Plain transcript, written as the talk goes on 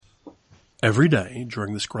Every day,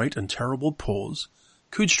 during this great and terrible pause,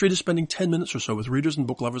 Coode Street is spending 10 minutes or so with readers and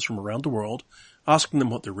book lovers from around the world, asking them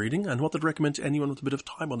what they're reading and what they'd recommend to anyone with a bit of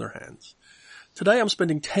time on their hands. Today I'm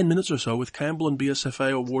spending 10 minutes or so with Campbell and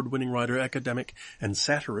BSFA award-winning writer, academic and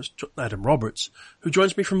satirist Adam Roberts, who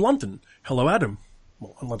joins me from London. Hello, Adam.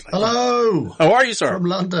 Well, hello! How are you, sir? From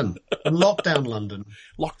London. Lockdown London.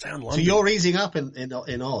 Lockdown London. So you're easing up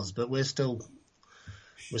in Oz, but we're still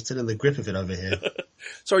in the grip of it over here.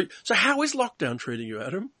 So how is lockdown treating you,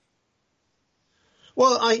 Adam?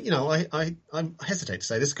 Well, I hesitate to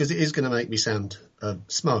say this because it is going to make me sound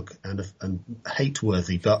smug and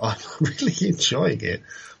hate-worthy, but I'm really enjoying it.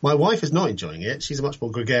 My wife is not enjoying it. She's a much more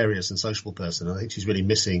gregarious and sociable person. I think she's really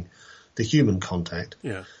missing the human contact.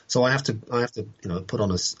 Yeah. So I have to put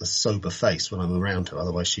on a sober face when I'm around her.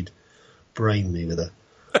 Otherwise, she'd brain me with a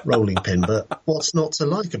rolling pin. But what's not to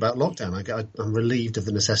like about lockdown? I'm relieved of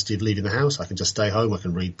the necessity of leaving the house. I can just stay home. I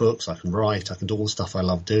can read books. I can write. I can do all the stuff I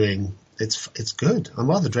love doing. It's good. I'm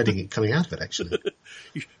rather dreading it coming out of it, actually.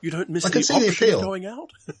 You don't miss the option of going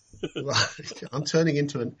out? I'm turning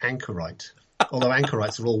into an anchorite. Although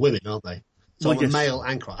anchorites are all women, aren't they? So I'm a male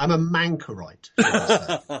anchorite. I'm a manchorite.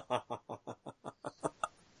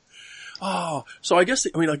 Oh, so I guess,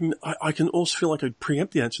 I can also feel like I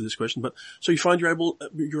preempt the answer to this question, but so you find you're able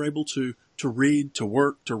to read, to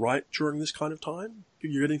work, to write during this kind of time?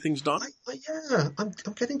 You're getting things done? Yeah, I'm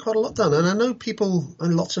getting quite a lot done. And I know people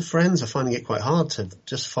and lots of friends are finding it quite hard to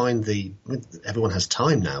just find everyone has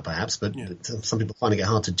time now perhaps, but some people are finding it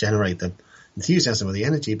hard to generate the enthusiasm or the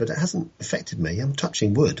energy, but it hasn't affected me. I'm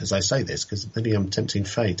touching wood as I say this because maybe I'm tempting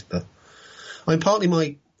fate, but I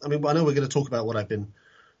know we're going to talk about what I've been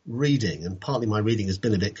reading, and partly my reading has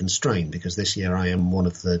been a bit constrained because this year I am one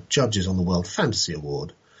of the judges on the World Fantasy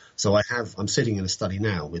Award. So I'm sitting in a study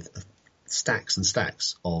now with stacks and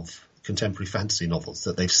stacks of contemporary fantasy novels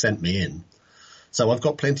that they've sent me in. So I've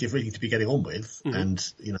got plenty of reading to be getting on with, and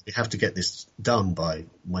we have to get this done by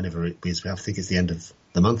whenever it is. I think it's the end of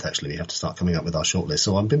the month. Actually, we have to start coming up with our shortlist.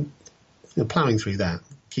 So I've been ploughing through that,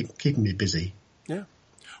 keeping me busy. Yeah.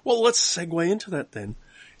 Well, let's segue into that then.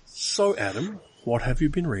 So, Adam, what have you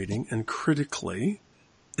been reading, and critically,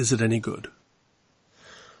 is it any good?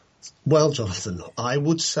 Well, Jonathan, I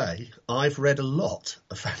would say I've read a lot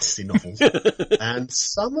of fantasy novels, and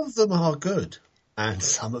some of them are good, and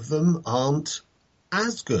some of them aren't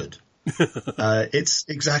as good. It's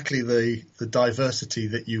exactly the diversity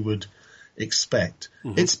that you would expect.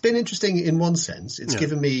 Mm-hmm. It's been interesting in one sense. It's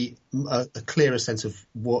given me a clearer sense of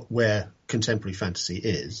where contemporary fantasy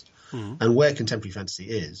is, and where contemporary fantasy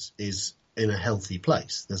is in a healthy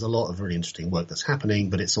place. There's a lot of really interesting work that's happening,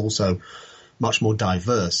 but it's also much more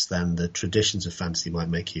diverse than the traditions of fantasy might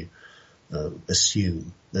make you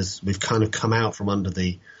assume. We've kind of come out from under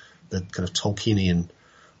the kind of Tolkienian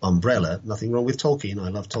umbrella. Nothing wrong with Tolkien. I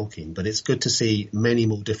love Tolkien, but it's good to see many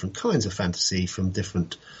more different kinds of fantasy from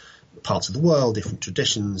different parts of the world, different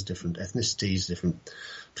traditions, different ethnicities, different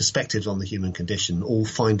perspectives on the human condition, all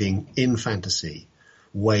finding in fantasy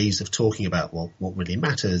ways of talking about what really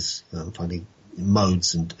matters, finding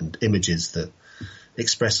modes and images that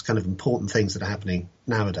express kind of important things that are happening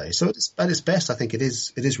nowadays. So at its best, I think it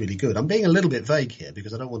is really good. I'm being a little bit vague here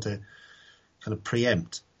because I don't want to kind of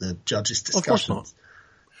preempt the judges' discussion. Of course not.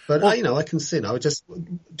 But I can see. I would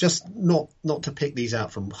just not to pick these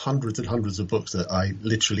out from hundreds and hundreds of books that I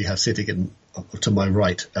literally have sitting to my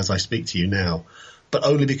right as I speak to you now, but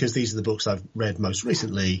only because these are the books I've read most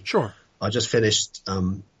recently. Sure. I just finished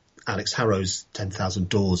Alex Harrow's 10,000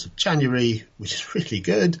 Doors of January, which is really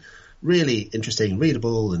good, really interesting,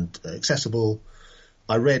 readable and accessible.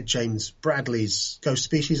 I read James Bradley's Ghost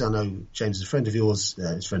Species. I know James is a friend of yours,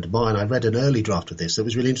 he's a friend of mine. I read an early draft of this. It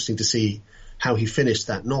was really interesting to see how he finished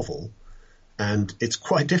that novel, and it's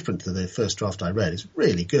quite different to the first draft I read. It's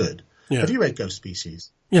really good. Yeah. Have you read Ghost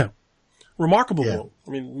Species? Yeah. Remarkable book.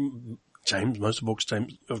 I mean, most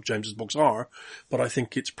of James's books are, but I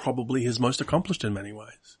think it's probably his most accomplished in many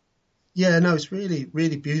ways. Yeah, no, it's really,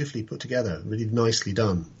 really beautifully put together, really nicely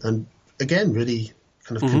done. And again, really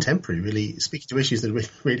kind of contemporary, really speaking to issues that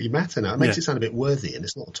really matter now. It makes it sound a bit worthy, and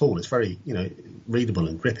it's not at all. It's very, readable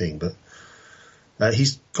and gripping, but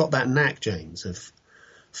he's got that knack, James, of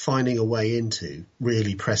finding a way into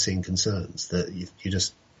really pressing concerns that you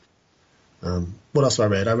just... what else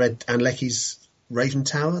have I read? I read Anne Leckie's Raven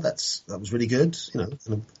Tower. That was really good. Kind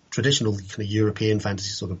of traditional kind of European fantasy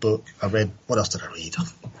sort of book. I read... What else did I read?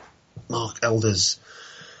 Mark Elder's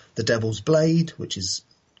The Devil's Blade, which is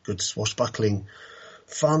good swashbuckling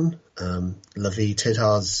fun. Lavie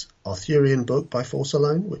Tidhar's Arthurian book by Force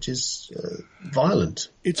Alone, which is violent.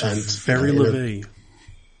 It's very Lavie.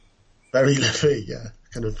 Very Lavie, yeah.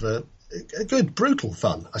 Kind of a good, brutal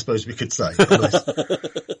fun, I suppose we could say. A nice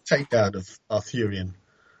takedown of Arthurian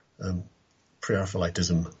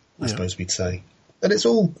pre-Raphaelitism, I suppose we'd say. And it's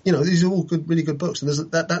all, these are all good, really good books.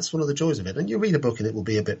 And that's one of the joys of it. And you read a book and it will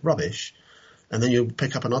be a bit rubbish. And then you'll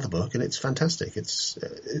pick up another book and it's fantastic.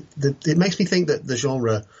 It makes me think that the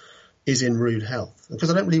genre is in rude health.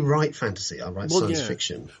 Because I don't really write fantasy. I write science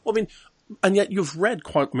fiction. Well, and yet you've read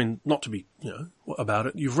not to be, about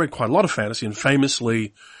it, you've read quite a lot of fantasy and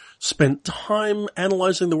famously spent time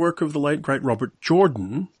analysing the work of the late, great Robert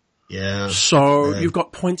Jordan. Yeah. So you've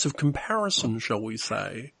got points of comparison, shall we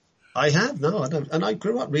say. I have, no, I don't. And I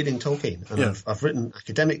grew up reading Tolkien. And I've written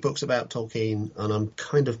academic books about Tolkien, and I'm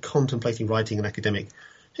kind of contemplating writing an academic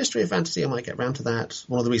history of fantasy. I might get round to that.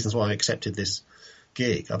 One of the reasons why I accepted this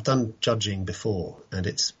gig. I've done judging before, and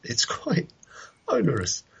it's quite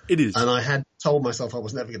onerous. It is. And I had told myself I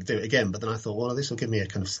was never going to do it again, but then I thought, well, this will give me a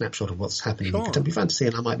kind of snapshot of what's happening in contemporary fantasy,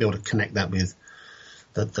 and I might be able to connect that with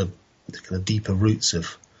the kind of deeper roots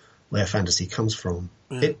of where fantasy comes from.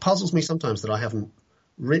 Yeah. It puzzles me sometimes that I haven't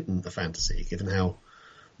written a fantasy, given how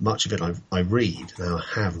much of it I read, and I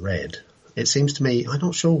have read. It seems to me, I'm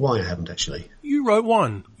not sure why I haven't actually. You wrote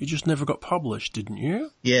one. You just never got published, didn't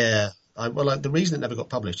you? Yeah. The reason it never got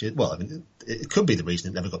published is, it could be the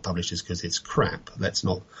reason it never got published is because it's crap. Let's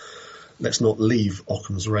not leave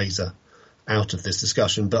Occam's razor out of this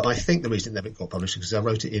discussion. But I think the reason it never got published is because I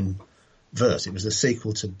wrote it in verse. It was the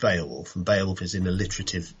sequel to Beowulf, and Beowulf is in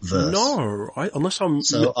alliterative verse.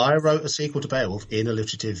 So I wrote a sequel to Beowulf in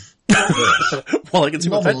alliterative verse. Well, I can see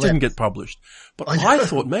why that didn't get published. But I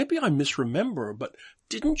thought, maybe I misremember, but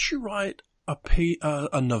didn't you write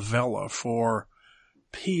a novella for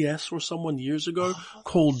PS or someone years ago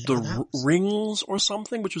called The Rings or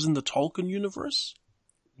something, which was in the Tolkien universe?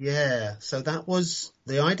 Yeah, so that was,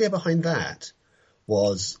 the idea behind that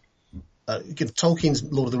was, Tolkien's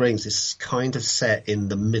Lord of the Rings is kind of set in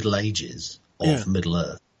the Middle Ages of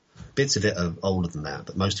Middle-earth. Bits of it are older than that,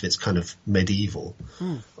 but most of it's kind of medieval.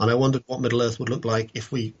 And I wondered what Middle-earth would look like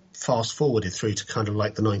if we fast-forwarded through to kind of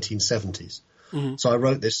like the 1970s. Mm-hmm. So I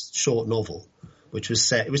wrote this short novel, which was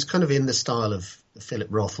set, it was kind of in the style of Philip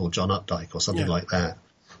Roth or John Updike or something like that,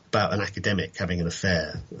 about an academic having an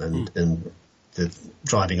affair and the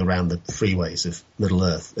driving around the freeways of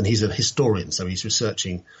Middle-earth. And he's a historian, so he's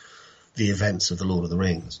researching the events of the Lord of the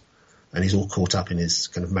Rings, and he's all caught up in his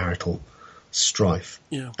kind of marital strife.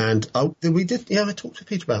 Yeah. And I talked to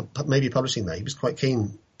Peter about maybe publishing that. He was quite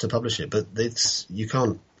keen to publish it, but you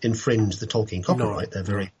can't infringe the Tolkien copyright. No. They're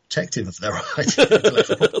very protective of their right.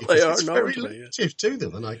 They are very limited to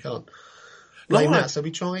them, and I can't blame that. So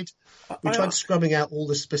we tried scrubbing out all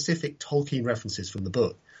the specific Tolkien references from the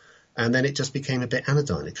book, and then it just became a bit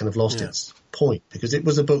anodyne. It kind of lost its point, because it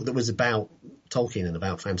was a book that was about Tolkien and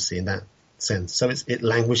about fantasy in that sense. So it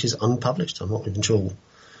languishes unpublished. I'm not even sure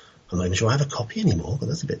I have a copy anymore, but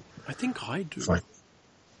that's a bit... I think I do. Right.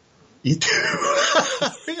 You do?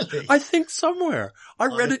 Really? I think somewhere. I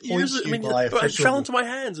read it years ago. It fell into my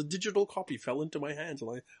hands. A digital copy fell into my hands,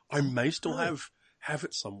 and I may still have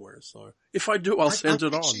it somewhere. So if I do, I'll send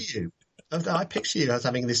it on. I picture you as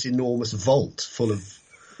having this enormous vault full of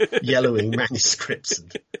yellowing manuscripts.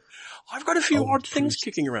 I've got a few odd things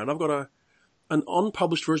kicking around. I've got an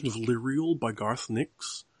unpublished version of Lyriel by Garth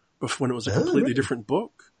Nix, when it was a completely different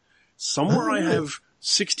book. Somewhere I have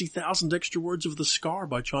 60,000 extra words of The Scar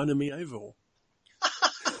by China Miéville.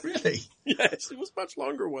 Really? Yes, it was much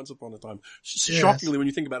longer once upon a time. Shockingly, when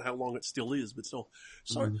you think about how long it still is, but still.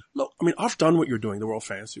 So, look, I mean, I've done what you're doing, the World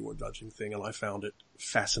Fantasy Award judging thing, and I found it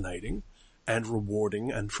fascinating and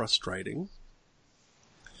rewarding and frustrating.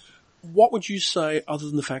 What would you say, other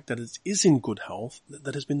than the fact that it is in good health,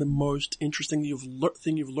 that has been the most interesting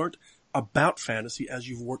thing you've learnt about fantasy as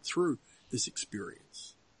you've worked through this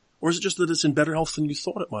experience? Or is it just that it's in better health than you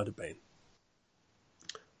thought it might have been?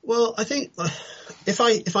 Well, I think if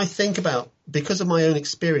I think about, because of my own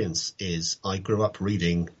experience, I grew up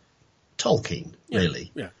reading Tolkien,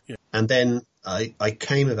 really. Yeah. And then I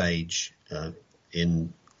came of age I'm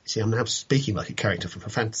now speaking like a character from a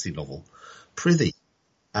fantasy novel, Prithee.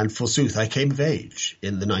 And forsooth, I came of age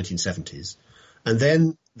in the 1970s. And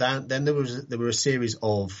then there were a series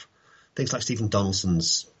of things like Stephen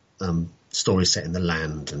Donaldson's stories set in the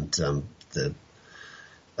land, and the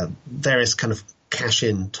various kind of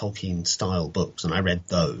cash-in Tolkien-style books, and I read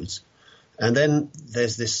those. And then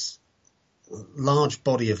there's this large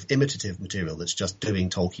body of imitative material that's just doing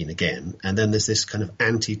Tolkien again, and then there's this kind of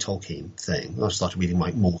anti-Tolkien thing. I started reading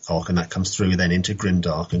Mike Moorcock, and that comes through then into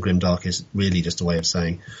Grimdark, and Grimdark is really just a way of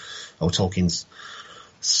saying, Tolkien's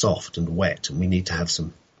soft and wet, and we need to have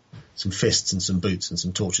some some fists and some boots and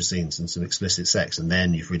some torture scenes and some explicit sex, and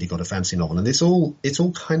then you've really got a fantasy novel. And it's all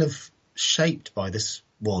kind of shaped by this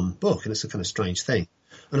one book, and it's a kind of strange thing.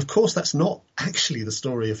 And of course, that's not actually the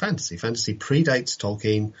story of fantasy. Fantasy predates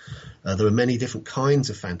Tolkien. There are many different kinds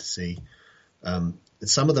of fantasy.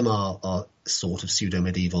 Some of them are sort of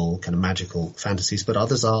pseudo-medieval, kind of magical fantasies, but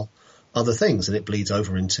others are other things, and it bleeds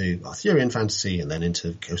over into Arthurian fantasy and then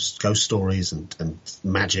into ghost stories and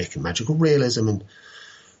magic and magical realism. And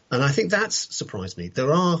I think that's surprised me.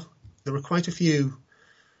 There are quite a few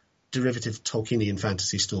derivative Tolkienian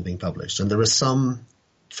fantasies still being published, and there are some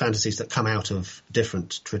fantasies that come out of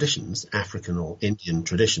different traditions, African or Indian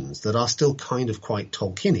traditions, that are still kind of quite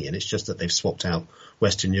Tolkienian. It's just that they've swapped out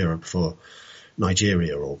Western Europe for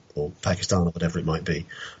Nigeria or Pakistan or whatever it might be.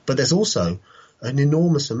 But there's also an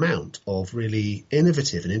enormous amount of really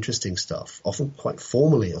innovative and interesting stuff, often quite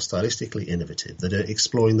formally or stylistically innovative, that are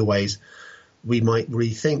exploring the ways we might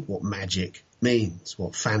rethink what magic means,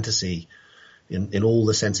 what fantasy in all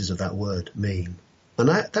the senses of that word mean. And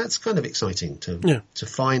that's kind of exciting to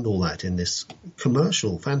find all that in this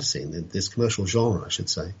commercial fantasy, in this commercial genre, I should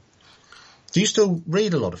say. Do you still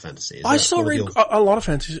read a lot of fantasy? I still read a lot of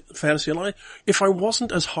fantasy, and if I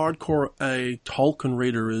wasn't as hardcore a Tolkien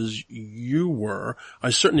reader as you were, I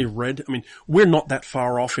certainly read. I mean, we're not that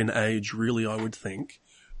far off in age, really, I would think.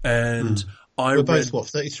 And we're both, what,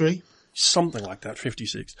 33? Something like that,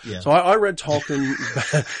 56. Yeah. So I read Tolkien,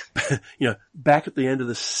 back at the end of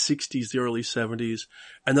the 60s, the early 70s,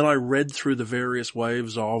 and then I read through the various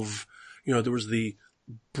waves of, there was the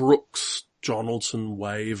Brooks Donaldson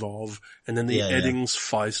wave of, and then the Eddings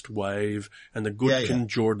Feist wave, and the Goodkin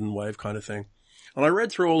Jordan wave kind of thing. And I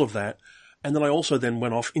read through all of that, and then I also then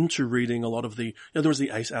went off into reading a lot of the, there was the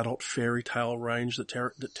Ace Adult fairy tale range that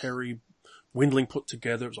Terry Windling put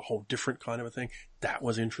together. It was a whole different kind of a thing. That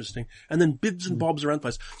was interesting. And then bits and bobs around the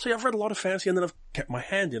place. So I've read a lot of fantasy, and then I've kept my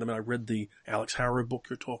hand in. I mean, I read the Alex Harrow book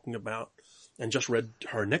you're talking about, and just read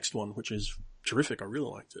her next one, which is terrific. I really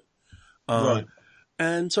liked it. Right.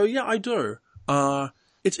 And so, I do.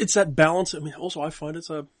 It's that balance. I mean, also I find it's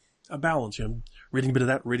a balance, reading a bit of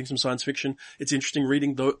that, reading some science fiction. It's interesting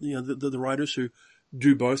reading the writers who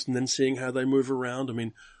do both and then seeing how they move around. I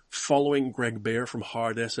mean, following Greg Bear from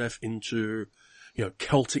hard SF into,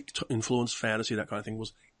 Celtic influenced fantasy, that kind of thing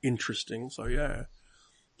was interesting. So yeah.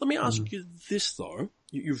 Let me ask you this though.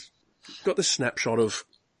 You've got this snapshot of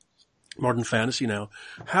modern fantasy now.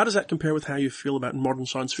 How does that compare with how you feel about modern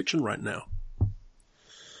science fiction right now?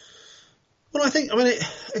 Well,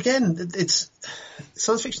 it's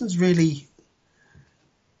science fiction's really,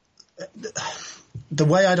 the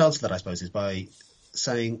way I'd answer that, I suppose, is by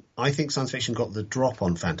saying I think science fiction got the drop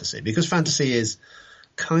on fantasy, because fantasy is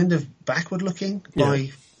kind of backward looking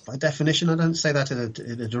by definition. I don't say that in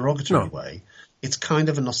a derogatory way. It's kind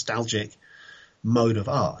of a nostalgic mode of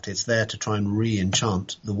art. It's there to try and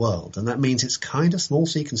re-enchant the world. And that means it's kind of small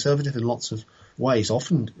c conservative in lots of ways,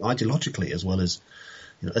 often ideologically as well as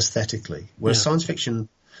aesthetically. Whereas science fiction,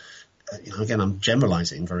 again, I'm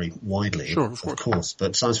generalizing very widely, of course,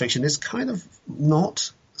 but science fiction is kind of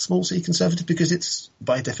not small c conservative, because it's,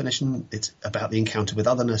 by definition, it's about the encounter with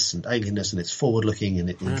otherness and alienness, and it's forward looking,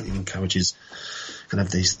 and it encourages kind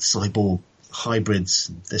of these cyborg hybrids,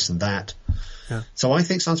 and this and that. Yeah. So I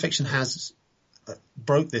think science fiction has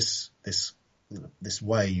broke this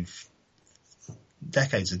wave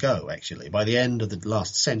decades ago, actually. By the end of the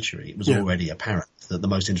last century, it was already apparent that the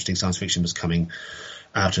most interesting science fiction was coming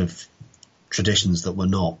out of traditions that were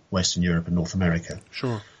not Western Europe and North America.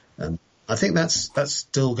 Sure. And I think that's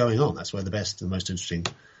still going on. That's where the best and most interesting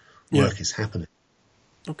work is happening.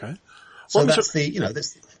 Okay. So that's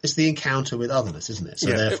it's the encounter with otherness, isn't it? So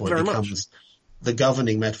therefore it becomes, the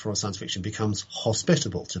governing metaphor of science fiction becomes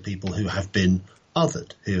hospitable to people who have been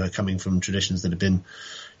othered, who are coming from traditions that have been,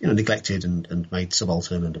 neglected and made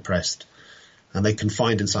subaltern and oppressed. And they can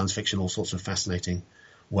find in science fiction all sorts of fascinating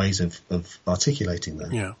ways of articulating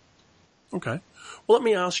that. Yeah. Okay. Well, let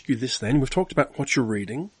me ask you this then. We've talked about what you're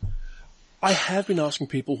reading. I have been asking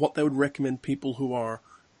people what they would recommend people who are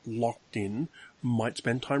locked in might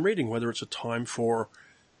spend time reading, whether it's a time for,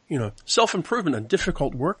 self-improvement and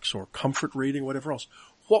difficult works or comfort reading, whatever else.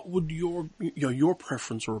 What would your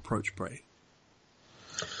preference or approach be?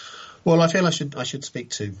 Well, I feel I should speak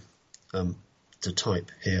to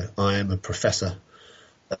type here. I am a professor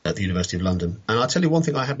at the University of London, and I'll tell you one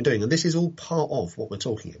thing I have been doing, and this is all part of what we're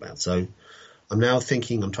talking about. So I'm now trying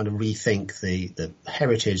to rethink the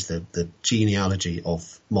heritage, the genealogy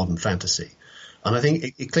of modern fantasy. And I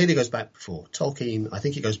think it clearly goes back before Tolkien. I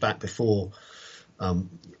think it goes back before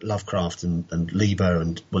Lovecraft and Lieber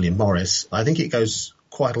and William Morris. I think it goes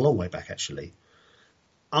quite a long way back, actually.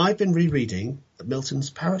 I've been rereading Milton's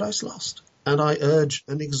Paradise Lost, and I urge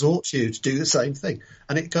and exhort you to do the same thing.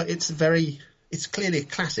 And it's clearly a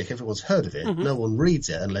classic. Everyone's heard of it. Mm-hmm. No one reads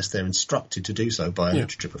it unless they're instructed to do so by a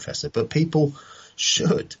literature professor. But people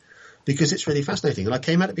should, because it's really fascinating. And I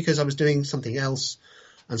came at it because I was doing something else.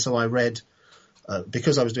 And so I read,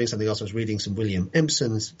 because I was doing something else, I was reading some William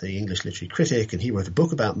Empson, the English literary critic, and he wrote a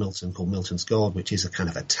book about Milton called Milton's God, which is a kind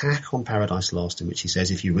of attack on Paradise Lost, in which he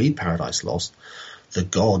says if you read Paradise Lost, the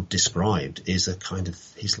God described is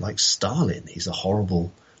he's like Stalin. He's a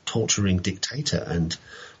horrible, torturing dictator, and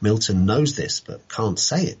Milton knows this but can't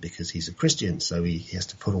say it because he's a Christian, so he has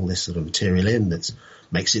to put all this sort of material in that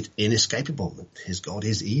makes it inescapable that his God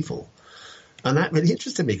is evil. And that really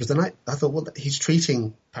interested me, because then I thought, well, he's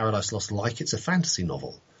treating Paradise Lost like it's a fantasy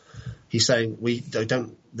novel. He's saying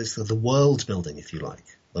the world building, if you like,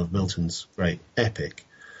 of Milton's great epic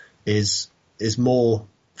is more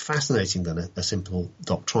fascinating than a simple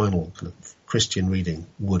doctrinal kind of Christian reading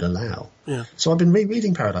would allow. Yeah. So I've been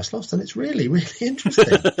rereading Paradise Lost, and it's really, really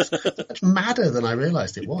interesting. It's much madder than I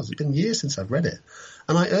realised it was. It's been years since I've read it,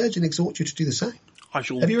 and I urge and exhort you to do the same. Have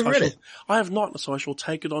you ever read it? I have not, so I shall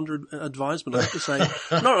take it under advisement. I have to say,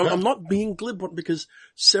 no, I'm not being glib, because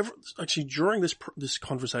during this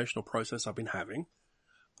conversational process I've been having,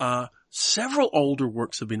 several older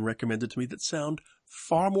works have been recommended to me that sound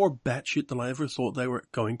far more batshit than I ever thought they were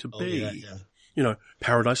going to be. Yeah. You know,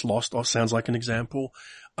 Paradise Lost sounds like an example.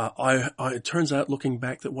 It turns out, looking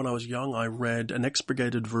back, that when I was young, I read an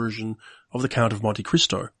expurgated version of The Count of Monte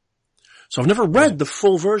Cristo. So I've never read the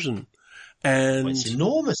full version. And it's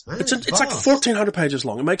enormous, man. It's like 1,400 pages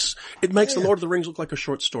long. It makes The Lord of the Rings look like a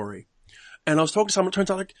short story. And I was talking to someone, it turns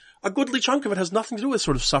out like a goodly chunk of it has nothing to do with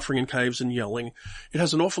sort of suffering in caves and yelling. It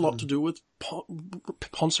has an awful lot to do with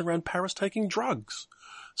ponce around Paris taking drugs.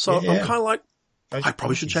 So I'm kind of like, I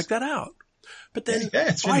probably should check that out. But then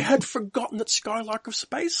I had forgotten that Skylark of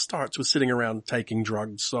Space starts with sitting around taking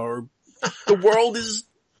drugs. So the world is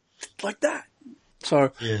like that.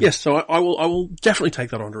 So yes, so I will definitely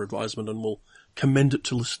take that under advisement, and will commend it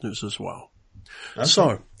to listeners as well. Okay.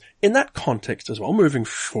 So in that context as well, moving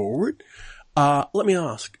forward, let me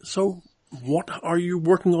ask, so what are you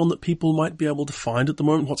working on that people might be able to find at the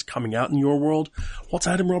moment? What's coming out in your world? What's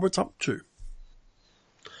Adam Roberts up to?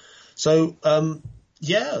 So,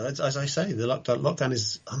 as I say, the lockdown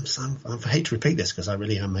is, I hate to repeat this because I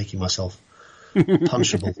really am making myself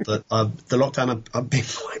punchable, but the lockdown, I've been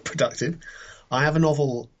quite productive. I have a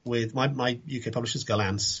novel with my UK publishers,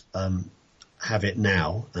 Gollancz, have it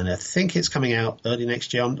now, and I think it's coming out early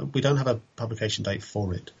next year. We don't have a publication date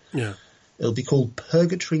for it. Yeah. It'll be called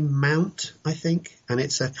Purgatory Mount, I think, and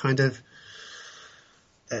it's a kind of,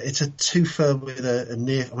 it's a twofer with a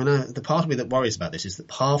near, the part of me that worries about this is that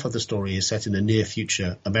half of the story is set in a near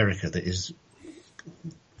future America that is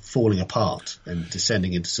falling apart and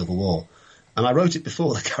descending into civil war. And I wrote it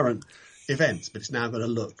before the current events, but it's now going to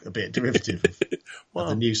look a bit derivative of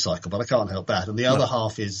the news cycle, but I can't help that. And the other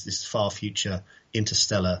half is this far future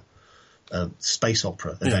interstellar space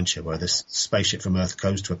opera adventure where this spaceship from Earth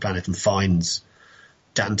goes to a planet and finds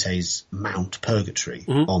Dante's Mount Purgatory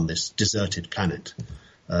on this deserted planet.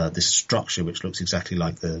 This structure which looks exactly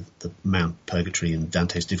like the Mount Purgatory in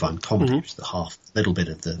Dante's Divine Comedy, which is the little bit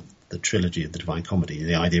of the trilogy of the Divine Comedy.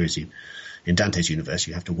 The idea is in Dante's universe,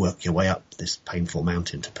 you have to work your way up this painful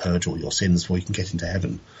mountain to purge all your sins before you can get into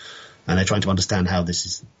heaven. And they're trying to understand how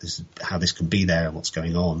this can be there and what's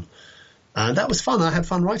going on. And that was fun. I had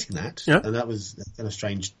fun writing that. Yep. And that was a kind of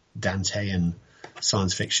strange Dantean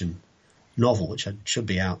science fiction novel, which should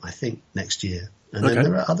be out, I think, next year. And then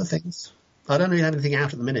there are other things. I don't really have anything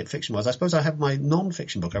out at the minute, fiction-wise. I suppose I have my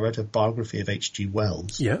non-fiction book. I wrote a biography of H.G.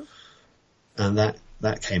 Wells. Yeah. And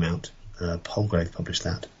that came out. Palgrave published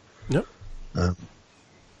that. Yep.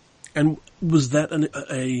 And was that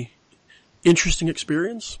a interesting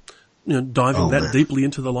experience? You know, diving deeply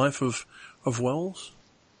into the life of Wells?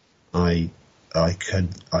 I can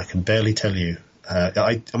barely tell you.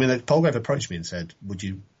 Palgrave approached me and said, "Would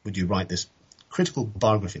you write this critical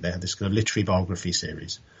biography?" They had this kind of literary biography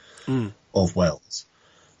series of Wells,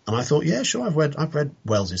 and I thought, yeah, sure. I've read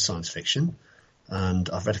Wells's science fiction, and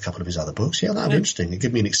I've read a couple of his other books. Yeah, that'd be interesting. It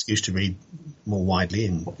gave me an excuse to read more widely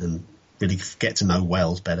and really get to know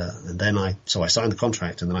Wells better. And then I signed the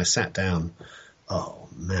contract, and then I sat down. Oh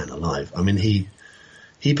man, alive! I mean,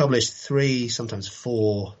 he published 3, sometimes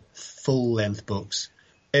 4 full-length books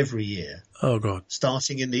every year. Oh God!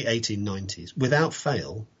 Starting in the 1890s, without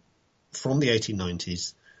fail, from the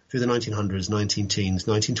 1890s through the 1900s, 19-teens,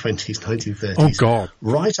 1920s, 1930s. Oh God!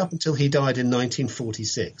 Right up until he died in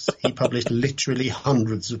 1946, he published literally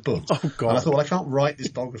hundreds of books. Oh God! And I thought, well, I can't write this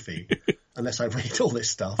biography unless I read all this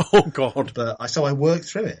stuff. Oh, God. But so I worked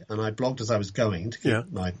through it, and I blogged as I was going to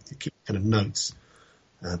keep kind of notes.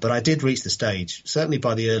 But I did reach the stage, certainly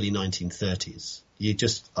by the early 1930s, you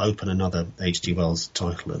just open another H.G. Wells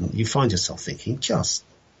title and you find yourself thinking, just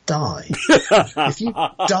die. If you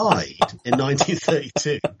died in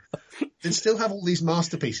 1932, they'd still have all these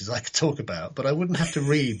masterpieces I could talk about, but I wouldn't have to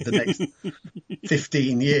read the next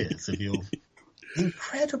 15 years of your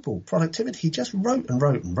incredible productivity. He just wrote and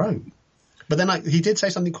wrote and wrote. But then he did say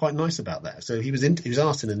something quite nice about that. So he was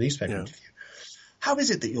asked in a newspaper interview, how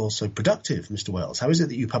is it that you're so productive, Mr. Wells? How is it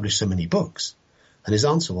that you publish so many books? And his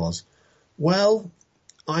answer was, well,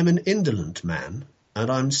 I'm an indolent man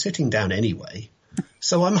and I'm sitting down anyway,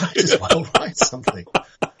 so I might as well write something.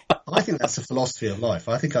 I think that's the philosophy of life.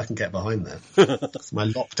 I think I can get behind that. It's my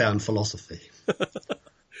lockdown philosophy.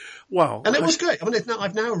 Wow. And it was great. I mean,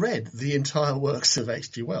 I've now read the entire works of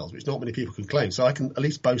H.G. Wells, which not many people can claim. So I can at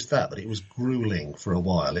least boast that, but it was grueling for a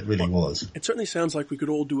while. It really was. It certainly sounds like we could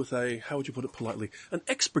all do with how would you put it politely, an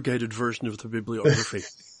expurgated version of the bibliography.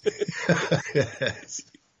 Yes.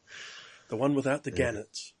 The one without the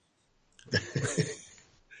gannets.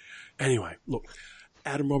 Anyway, look,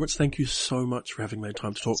 Adam Roberts, thank you so much for having made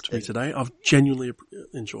time to talk to me today. I've genuinely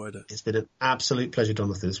enjoyed it. It's been an absolute pleasure,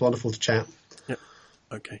 Jonathan. It's wonderful to chat. Yeah.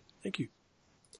 Okay. Thank you.